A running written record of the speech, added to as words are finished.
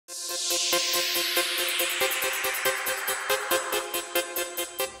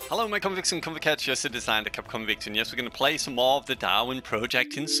Hello my convicts and convicettes, just designed a Kappa Convict, and yes, we're going to play some more of the Darwin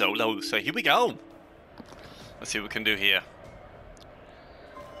Project in solo, so here we go! Let's see what we can do here.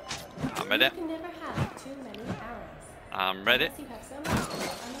 I'm ready. You can never have too many arrows. I'm ready. Unless you have so much that you're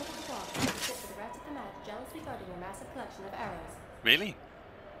unable to walk and sit with the rats at the mat, jealously guarding your massive collection of arrows. Really?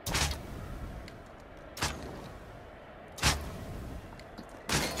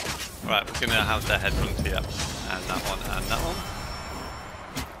 Right, we're going to have the headphones here, and that one, and that one.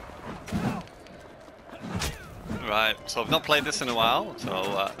 Right, so I've not played this in a while,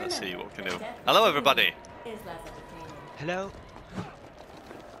 so let's see what we can do. Hello everybody! Hello.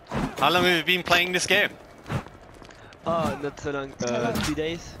 How long have you been playing this game? Oh, not so long. 2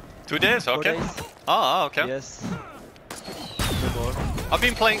 days. 2 days? Okay. 4 days. Oh, okay. Yes. No more. I've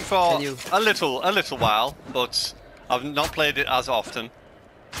been playing for a little while, but I've not played it as often.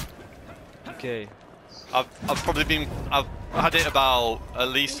 Okay. I've had it about at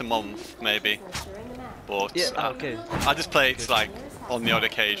least a month, maybe. But Yeah. Okay. I just play it like on the odd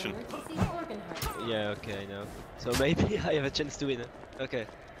occasion. Yeah. Okay. I know. So maybe I have a chance to win. Okay.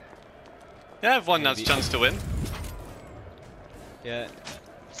 Yeah, everyone has a chance to win. Yeah.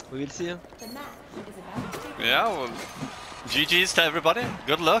 We will see. Yeah. Well, GG's to everybody.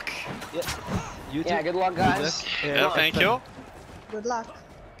 Good luck. Yeah. You too. Yeah. Good luck, guys. Yeah, thank you. Good luck.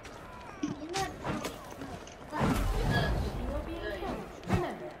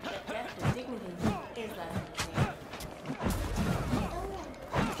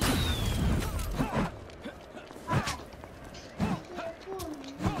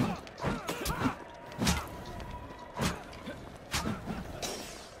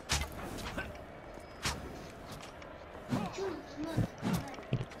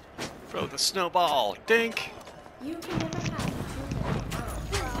 Throw the snowball. Dink. You can never have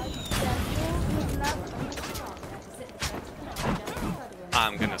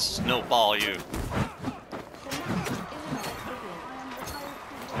I'm gonna snowball you.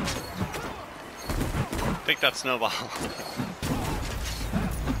 Take that snowball.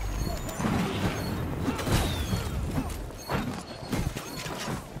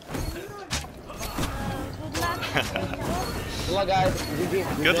 Good luck, guys.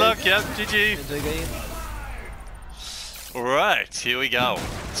 GG. Good luck, yeah, GG. Enjoy game. Right, here we go.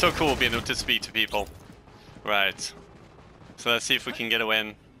 So cool being able to speak to people. Right. So let's see if we can get a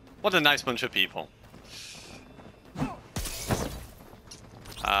win. What a nice bunch of people.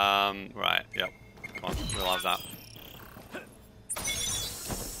 Right, yep. Come on, we'll have that.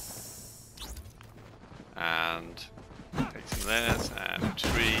 And take some of this, and a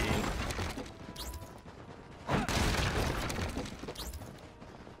tree.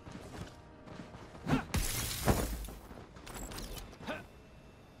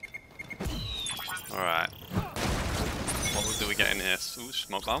 Alright. What do we get in here? Ooh,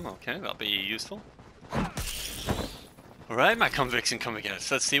 smoke bomb, okay, that'll be useful. Alright, my convicts and convicts,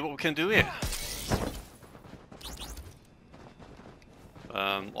 let's see what we can do here.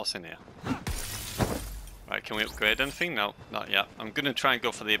 What's in here? Right, can we upgrade anything? No, not yet. I'm gonna try and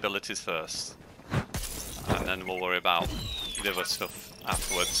go for the abilities first. And then we'll worry about the other stuff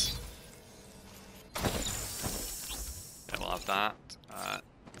afterwards. Yeah, we'll have that.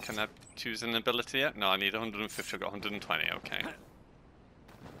 Can I choose an ability yet? No, I need 150, I've got 120, okay.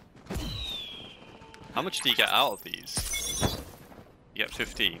 How much do you get out of these? You get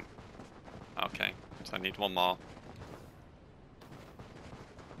 15. Okay, so I need one more.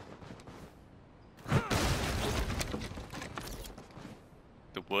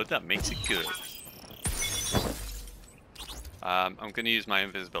 The wood, that makes it good. I'm going to use my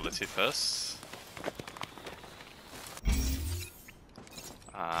invisibility first.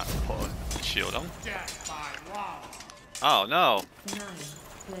 Put a shield on. Oh no!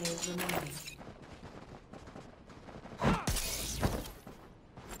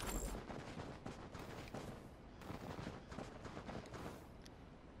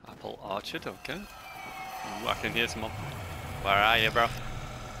 Apple orchard, okay. Ooh, I can hear some more. Where are you, bro?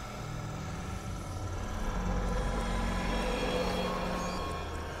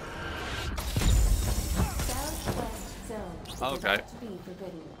 Okay.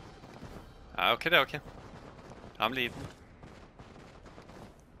 Okay, okay. I'm leaving.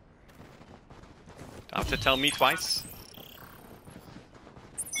 Don't have to tell me twice.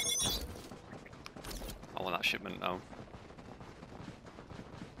 I want that shipment now.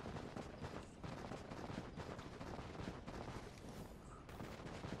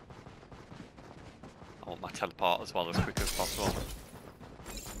 I want my teleport as well as quick as possible.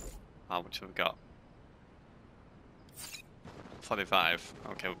 How much have we got? 45.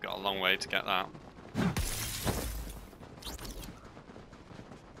 Okay, we've got a long way to get that.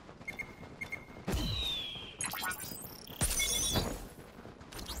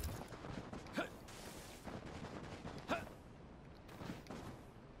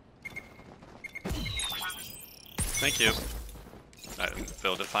 Thank you. Right,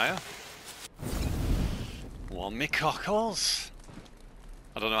 build a fire. Warm me cockles.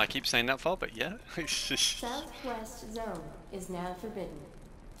 I don't know why I keep saying that for, but yeah. Southwest zone is now forbidden.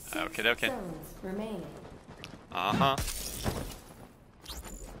 6 Okay. zones remaining. Uh-huh.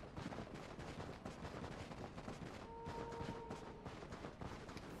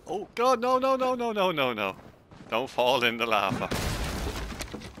 Oh god, no. Don't fall in the lava.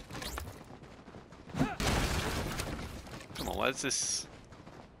 Come on, where's this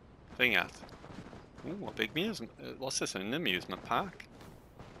thing at? Ooh, a big amusement. What's this, an amusement park?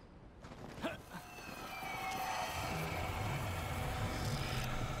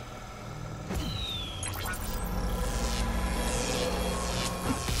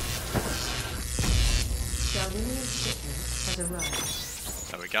 Darwinian shipment has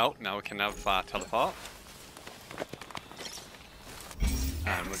arrived. There we go, now we can have our teleport.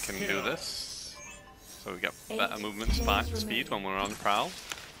 And we can do this. So we get better movement speed when we're on the prowl.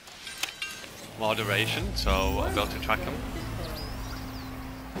 More duration, so I'll be able to track them.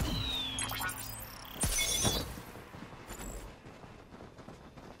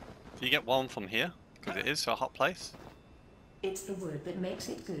 Do you get one from here? Because it is a hot place. It's the word that makes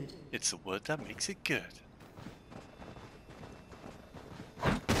it good. It's the word that makes it good.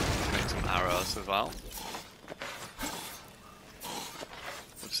 Make some arrows as well.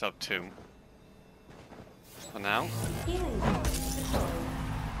 We'll just have 2. For now. Healing points deployed.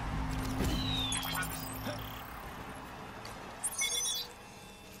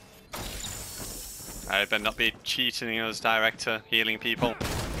 I better not be cheating us, director, healing people.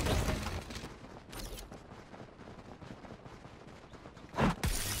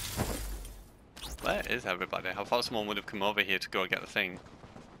 Where is everybody? I thought someone would have come over here to go get the thing.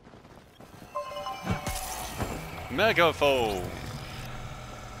 Megaphone!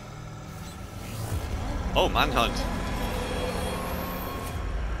 Oh, manhunt!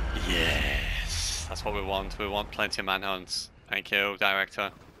 Yes! That's what we want. We want plenty of manhunts. Thank you,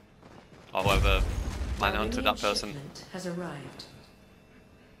 director. Or whoever manhunted that person. Shipment has arrived.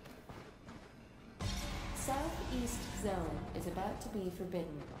 Southeast zone is about to be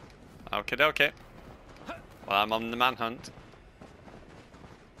forbidden. Okay. Well, I'm on the manhunt.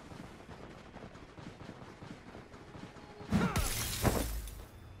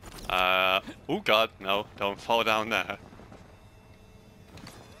 Oh god, no, don't fall down there.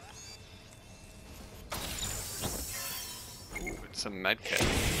 Ooh, it's a medkit.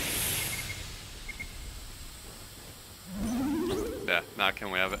 Yeah, now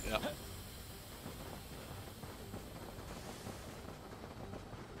can we have it? Yeah.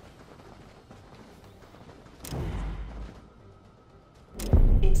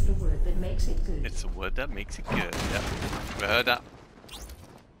 It's the word that makes it good. It's a word that makes it good. Yep. We heard that.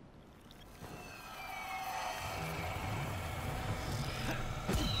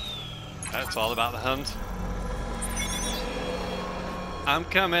 That's all about the hunt. I'm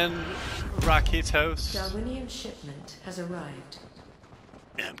coming, Rocky Toast. Darwinian shipment has arrived.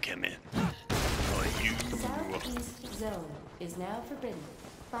 I'm coming. For you. Southeast zone is now forbidden.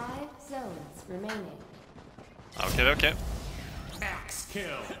 5 zones remaining. Okay. Axe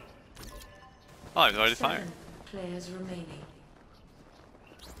kill. Oh, he's already 7 firing. players remaining.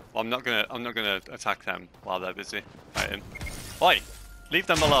 Well, I'm not gonna attack them while they're busy fighting. Oi! Leave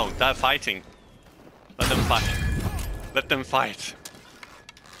them alone. They're fighting. Let them fight. Let them fight.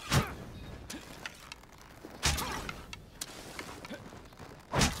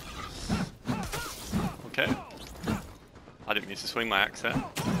 Okay. I didn't mean to swing my axe there.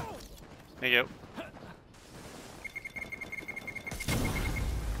 There you go.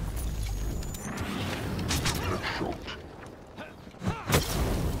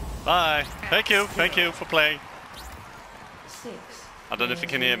 Bye. Thank you for playing. 6. I don't know if you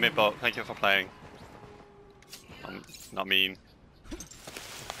can hear me, but thank you for playing. I'm not mean.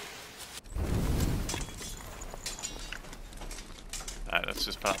 Alright, let's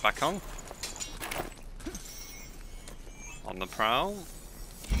just put that back on. On the prowl.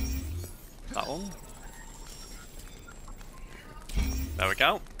 That one. There we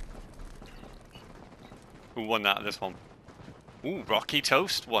go. Who won that? This one. Ooh, Rocky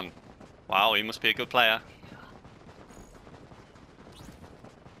Toast won. Wow, he must be a good player.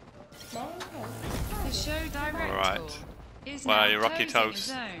 The show director Alright. is Where now are you, Rocky closing Toast?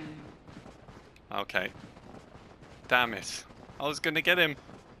 a zone. Okay. Damn it. I was gonna get him.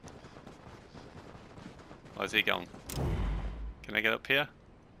 Where's he gone? Can I get up here?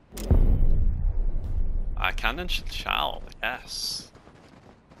 I can and shall, yes.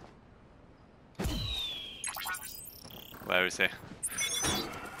 Where is he?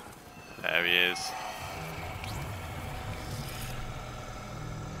 There he is.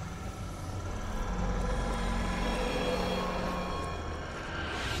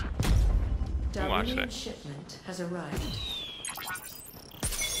 actually. Darwinian shipment has arrived.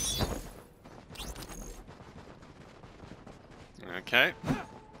 Okay.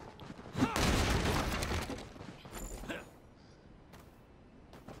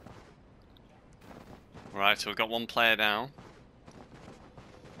 Right, so we've got one player down.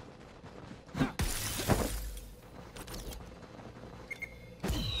 The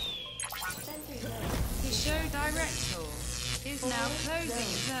show director is now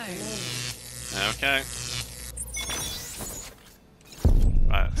closing zone. Okay.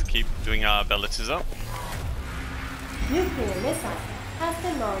 Right, let's keep doing our abilities up. Nuclear missile has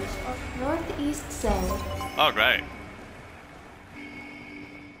been launched off northeast zone. Oh, great.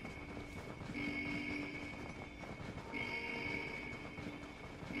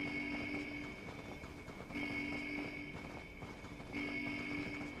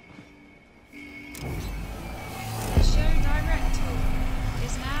 The show director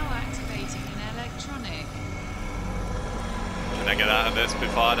is now activating an electronic. Can I get out of this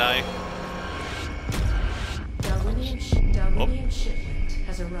before I die? Darwinian shipment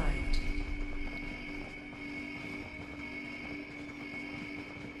has arrived.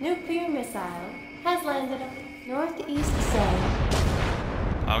 Nuclear missile has landed on northeast zone.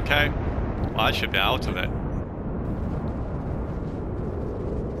 Okay. Well, I should be out of it.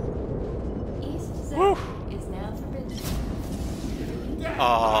 East zone is now forbidden.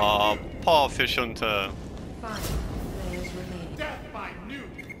 Oh, poor fish hunter. 5 players remaining. Death by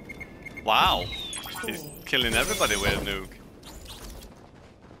nuke. Wow. He's killing everybody with a nuke.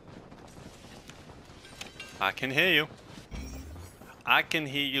 I can hear you. I can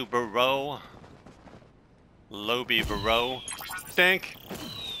hear you, bro. Lobby, bro. Think.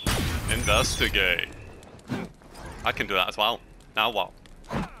 Investigate. I can do that as well. Now what?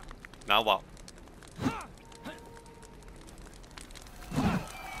 Now what?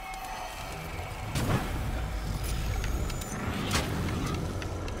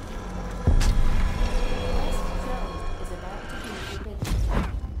 West zone is about to be forbidden.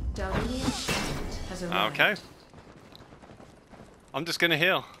 Darwinian shipment has arrived. Okay. I'm just gonna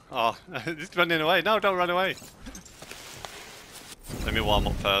heal. Oh, it's running away. No, don't run away. Let me warm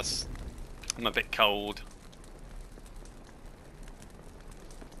up first. I'm a bit cold.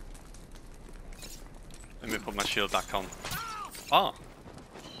 Let me put my shield back on. Oh.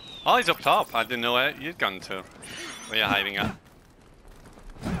 Oh, he's up top. I didn't know where you'd gone to. Where you hiding at?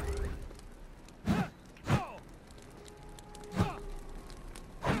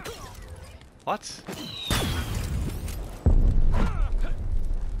 What?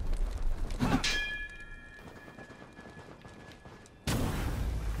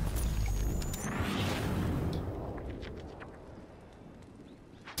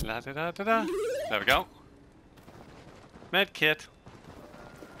 La da da da da. There we go. Med kit.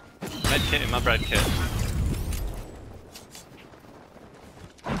 Med kit in my bread kit.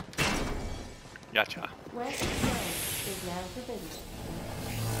 Gotcha. West zone is now forbidden.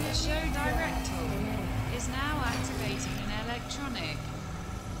 The show director is now activating an electronic.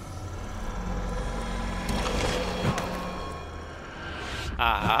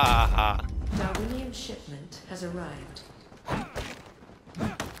 Ah. Darwinian shipment has arrived.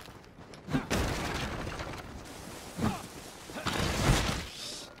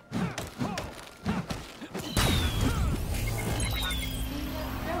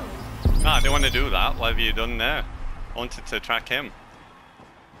 Ah, I didn't want to do that. What have you done there? I wanted to track him.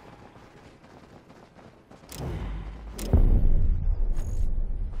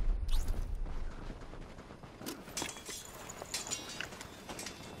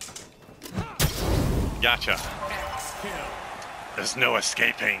 Gotcha. There's no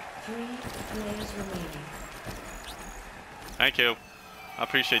escaping. 3 players remaining. Thank you. I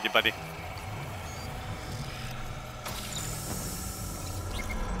appreciate you, buddy.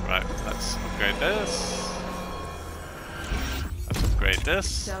 Right, let's upgrade this. Let's upgrade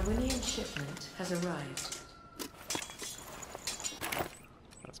this. Darwinian shipment has arrived.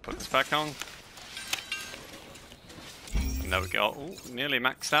 Let's put this back on. And there we go. Ooh, nearly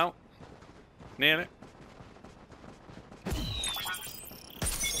maxed out. Nearly.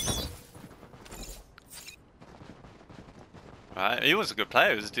 Right, he was a good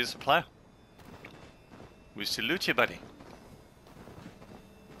player. He was a decent player. We salute you, buddy.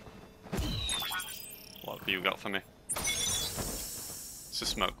 What have you got for me? It's a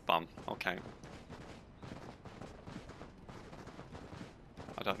smoke bomb. Okay.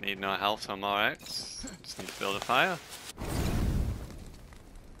 I don't need no health, I'm alright. Just need to build a fire.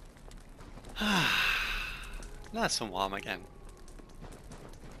 Nice and warm again.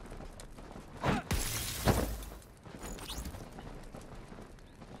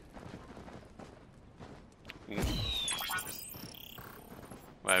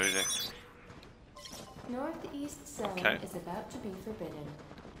 Where is it? Northeast zone Okay. is about to be forbidden.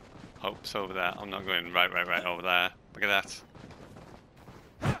 Hope's over there. I'm not going right over there. Look at that.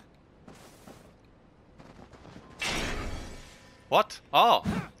 What? Oh!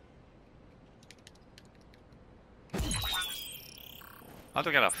 How do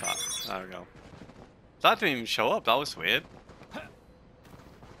I get off that? There we go. That didn't even show up. That was weird.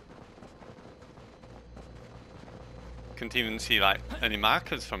 Couldn't even see like any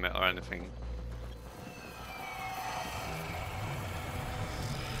markers from it or anything.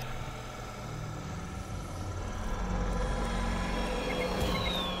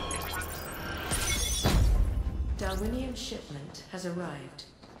 Darwinian shipment has arrived.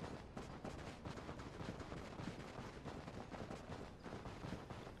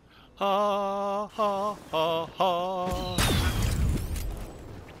 Ha ha ha ha.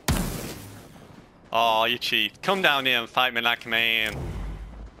 Oh, you cheat. Come down here and fight me like a man.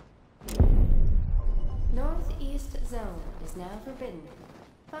 Northeast zone is now forbidden.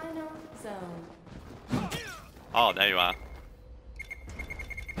 Final zone. Oh, there you are.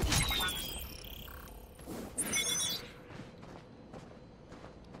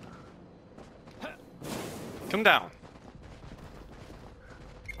 Come down.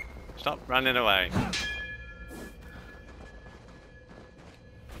 Stop running away.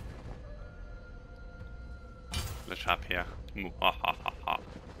 The trap here. Mwahaha.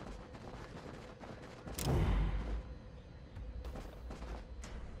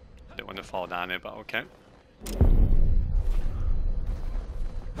 I don't want to fall down here, but okay.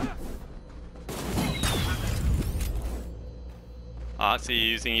 Ah, so you're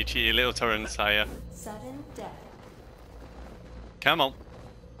using your cheeky little turrets, are you? Sudden death. Come on.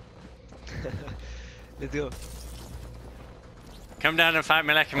 Let's go. Come down and fight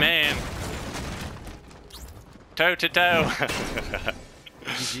me like a man. Toe to toe.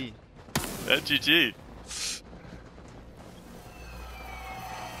 GG. GG.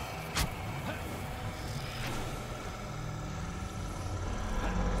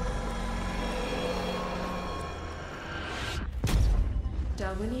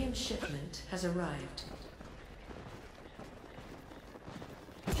 Darwinian shipment has arrived.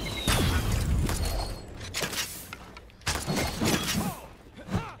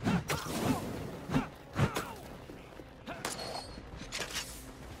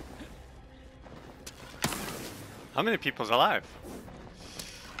 How many people's alive?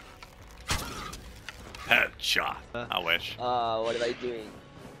 Headshot. I wish. What am I doing?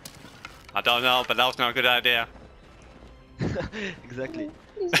 I don't know, but that was not a good idea. Exactly.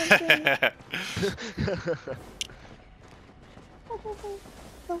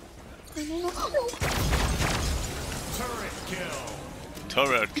 Turret kill.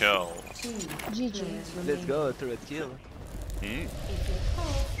 Turret kill. GG. Let's go, turret kill. Hmm. If you're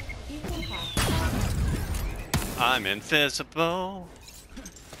cold, you can pass. I'm invisible.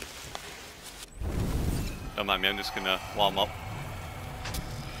 Don't mind me, I'm just gonna warm up.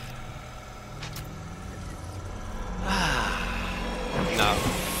 Now,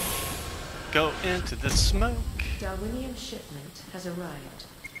 go into the smoke. Darwinian shipment has arrived.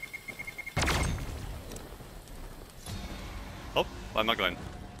 Oh, where am I going?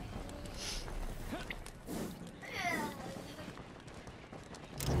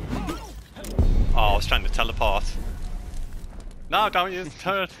 Oh, I was trying to teleport. No, don't use the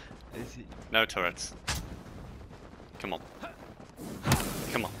turret. I see. No turrets. Come on.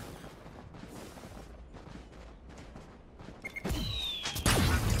 Come on.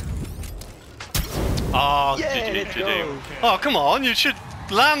 Oh, Yeah, GG, let's GG. go. Oh, come on, you should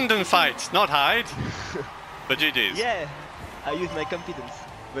land and fight, not hide. But GG's. Yeah, I use my confidence.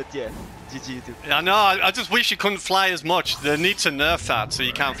 But yeah, GG too. I know, I just wish you couldn't fly as much. They need to nerf that so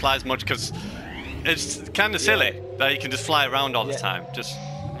you can't fly as much because it's kind of silly that you can just fly around all the time. Just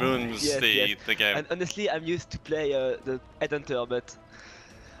ruins the game. And honestly, I'm used to play the Headhunter, but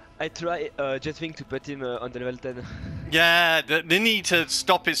I try Jetwing to put him on the level 10. Yeah, they need to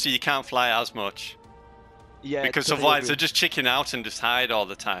stop it so you can't fly as much. Yeah, Because totally otherwise agree. they just chicken out and just hide all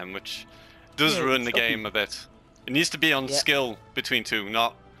the time, which does Yeah, ruin it's the game a bit. It needs to be on skill between two,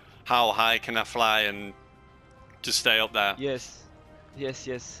 not how high can I fly and just stay up there. Yes, yes,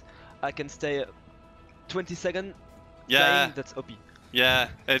 yes. I can stay 20 seconds Yeah, flying, that's OP. yeah,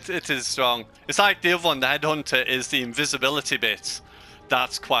 it is strong. It's like the other one, the Headhunter, is the invisibility bit.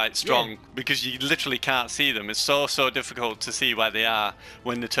 That's quite strong because you literally can't see them. It's so difficult to see where they are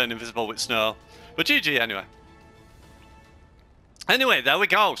when they turn invisible with snow. But GG anyway. Anyway, there we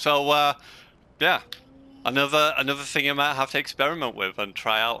go. So, yeah. Another thing I might have to experiment with and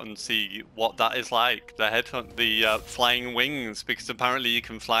try out and see what that is like. The headhunt, the flying wings, because apparently you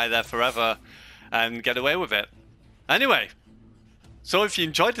can fly there forever and get away with it. Anyway, so if you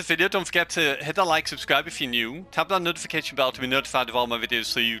enjoyed the video, don't forget to hit that like, subscribe if you're new, tap that notification bell to be notified of all my videos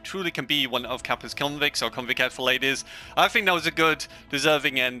so you truly can be one of Kappa's convicts or convict for ladies. I think that was a good,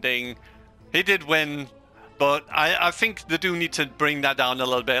 deserving ending. He did win. But I think they do need to bring that down a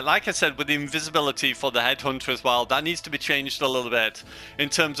little bit. Like I said, with the invisibility for the headhunter as well, that needs to be changed a little bit in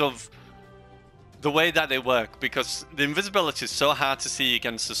terms of the way that they work. Because the invisibility is so hard to see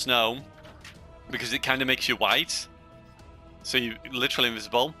against the snow because it kind of makes you white. So you're literally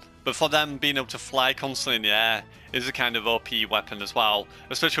invisible. But for them being able to fly constantly in the air is a kind of OP weapon as well.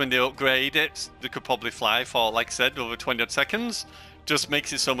 Especially when they upgrade it, they could probably fly for, like I said, over 20 odd seconds. Just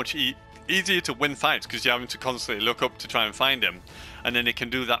makes it so much easier to win fights because you're having to constantly look up to try and find him, and then it can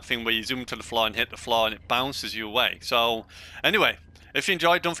do that thing where you zoom to the floor and hit the floor and it bounces you away. So anyway, if you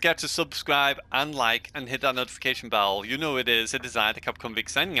enjoyed, don't forget to subscribe and like and hit that notification bell. You know it is I, the Kappa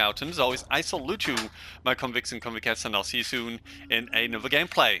Convict, signing out, and as always, I salute you, my convicts and convicts, and I'll see you soon in another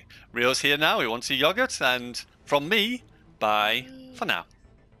gameplay. Rio's here now, he wants a yogurt, and from me, bye for now.